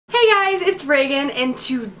guys, it's Reagan, and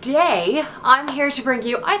today I'm here to bring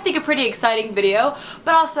you, I think, a pretty exciting video,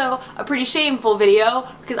 but also a pretty shameful video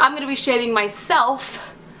because I'm going to be shaming myself.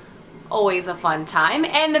 Always a fun time.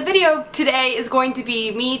 And the video today is going to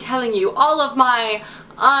be me telling you all of my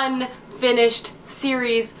unfinished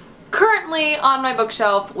series currently on my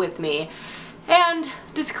bookshelf with me. And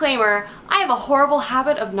disclaimer, I have a horrible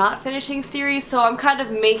habit of not finishing series, so I'm kind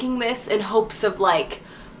of making this in hopes of like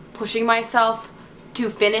pushing myself to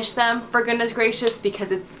finish them, for goodness gracious,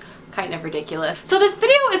 because it's kind of ridiculous. So this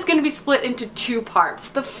video is going to be split into two parts.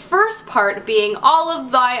 The first part being all of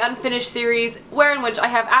my unfinished series, wherein which I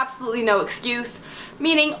have absolutely no excuse,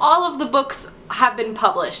 meaning all of the books have been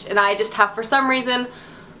published and I just have, for some reason,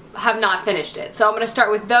 have not finished it. So I'm going to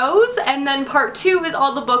start with those, and then part two is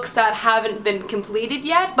all the books that haven't been completed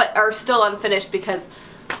yet but are still unfinished because,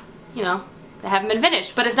 you know, they haven't been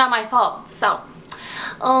finished, but it's not my fault. So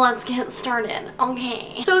let's get started.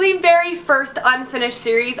 Okay. So the very first unfinished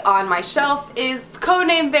series on my shelf is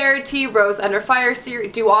Codename Verity Rose Under Fire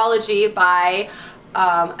duology by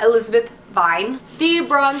Elizabeth Vine, the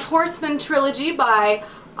Bronze Horseman trilogy by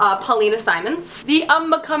Paulina Simons, the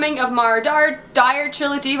Unbecoming of Mara Dyer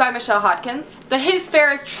trilogy by Michelle Hodkins, the His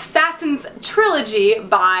Fair Assassins trilogy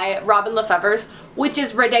by Robin Lefevre, which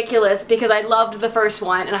is ridiculous because I loved the first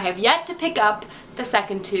one and I have yet to pick up the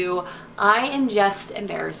second two. I am just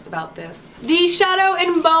embarrassed about this. The Shadow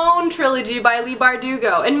and Bone trilogy by Leigh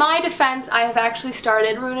Bardugo. In my defense, I have actually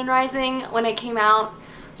started Rune and Rising when it came out.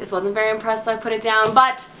 Just wasn't very impressed, so I put it down,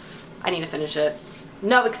 but I need to finish it.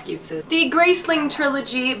 No excuses. The Graceling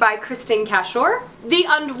trilogy by Kristin Cashore. The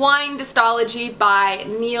Unwind Dystology by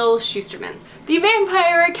Neal Shusterman. The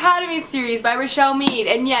Vampire Academy series by Richelle Mead.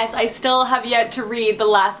 And yes, I still have yet to read the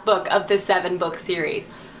last book of this 7-book series.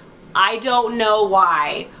 I don't know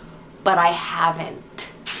why, but I haven't.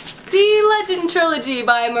 The Legend trilogy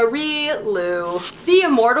by Marie Lu. The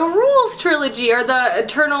Immortal Rules trilogy, or the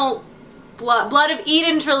Eternal Blood of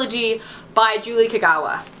Eden trilogy by Julie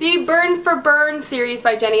Kagawa. The Burn for Burn series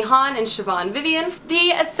by Jenny Han and Siobhan Vivian.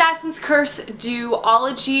 The Assassin's Curse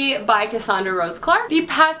duology by Cassandra Rose Clark. The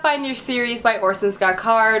Pathfinder series by Orson Scott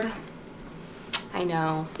Card. I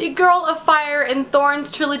know. The Girl of Fire and Thorns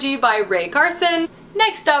trilogy by Rae Carson.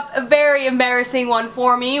 Next up, a very embarrassing one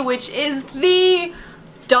for me, which is the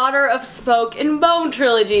Daughter of Smoke and Bone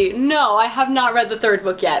trilogy. No, I have not read the third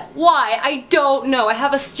book yet. Why? I don't know. I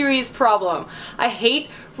have a serious problem. I hate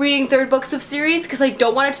reading third books of series because I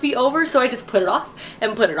don't want it to be over, so I just put it off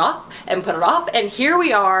and put it off and put it off, and here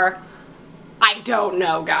we are. I don't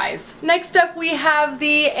know, guys. Next up we have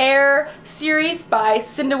the Air series by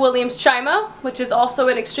Cinda Williams Chima, which is also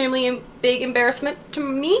an extremely big embarrassment to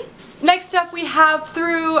me. Next up we have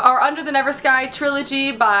Under the Never Sky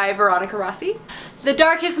trilogy by Veronica Rossi. The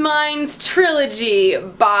Darkest Minds trilogy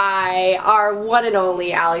by our one and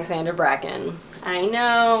only Alexandra Bracken. I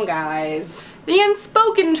know, guys. The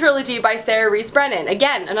Unspoken trilogy by Sarah Rees Brennan.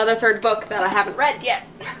 Again, another third book that I haven't read yet.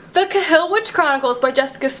 The Cahill Witch Chronicles by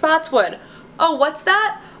Jessica Spotswood. Oh, what's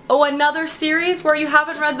that? Oh, another series where you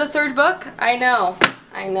haven't read the third book? I know.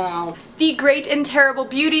 I know. The Great and Terrible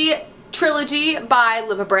Beauty trilogy by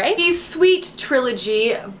Liva Bray. The Sweet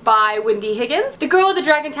trilogy by Wendy Higgins. The Girl with the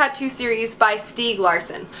Dragon Tattoo series by Stieg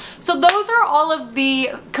Larsson. So those are all of the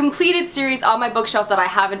completed series on my bookshelf that I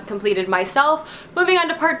haven't completed myself. Moving on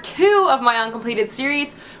to part two of my uncompleted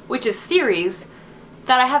series, which is series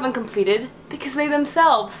that I haven't completed because they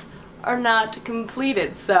themselves are not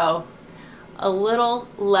completed. So a little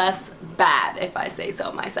less bad, if I say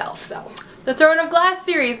so myself. So the Throne of Glass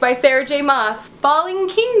series by Sarah J. Maas. Falling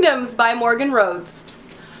Kingdoms by Morgan Rhodes.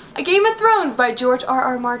 A Game of Thrones by George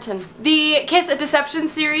R.R. Martin. The Kiss of Deception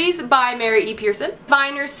series by Mary E. Pearson.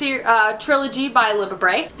 Viner trilogy by Liva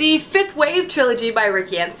Bray. The Fifth Wave trilogy by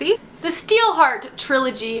Rick Yancey. The Steelheart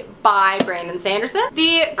trilogy by Brandon Sanderson.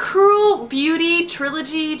 The Cruel Beauty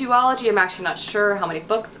trilogy duology. I'm actually not sure how many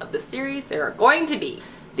books of the series there are going to be.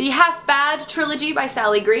 The Half Bad trilogy by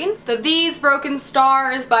Sally Green. The These Broken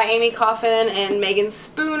Stars by Amy Coffin and Megan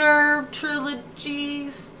Spooner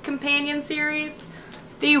trilogies companion series.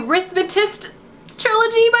 The Rhythmatist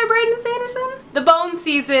trilogy by Brandon Sanderson. The Bone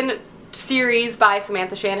Season series by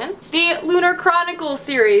Samantha Shannon. The Lunar Chronicles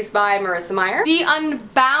series by Marissa Meyer. The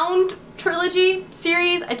Unbound trilogy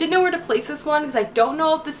series. I didn't know where to place this one because I don't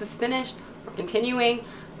know if this is finished or continuing.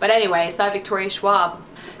 But anyway, it's by Victoria Schwab.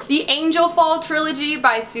 The Angel Fall trilogy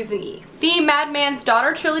by Susan E. The Madman's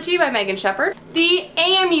Daughter trilogy by Megan Shepard. The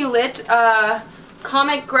Amulet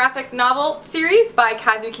comic graphic novel series by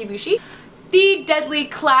Kazu Kibushi. The Deadly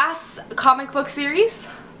Class comic book series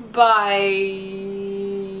by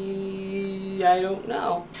I don't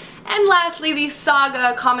know. And lastly, the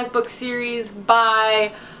Saga comic book series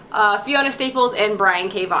by Fiona Staples and Brian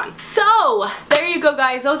K. Vaughan. So, there you go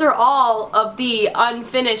guys, those are all of the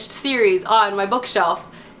unfinished series on my bookshelf.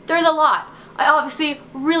 There's a lot. I obviously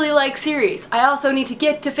really like series. I also need to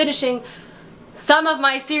get to finishing some of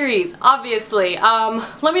my series, obviously.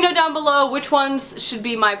 Let me know down below which ones should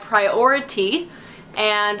be my priority,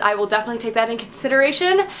 and I will definitely take that in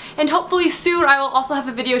consideration. And hopefully soon I will also have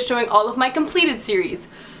a video showing all of my completed series,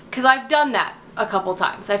 because I've done that a couple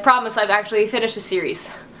times. I promise I've actually finished a series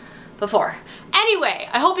before. Anyway,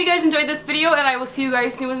 I hope you guys enjoyed this video, and I will see you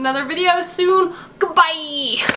guys soon with another video soon. Goodbye!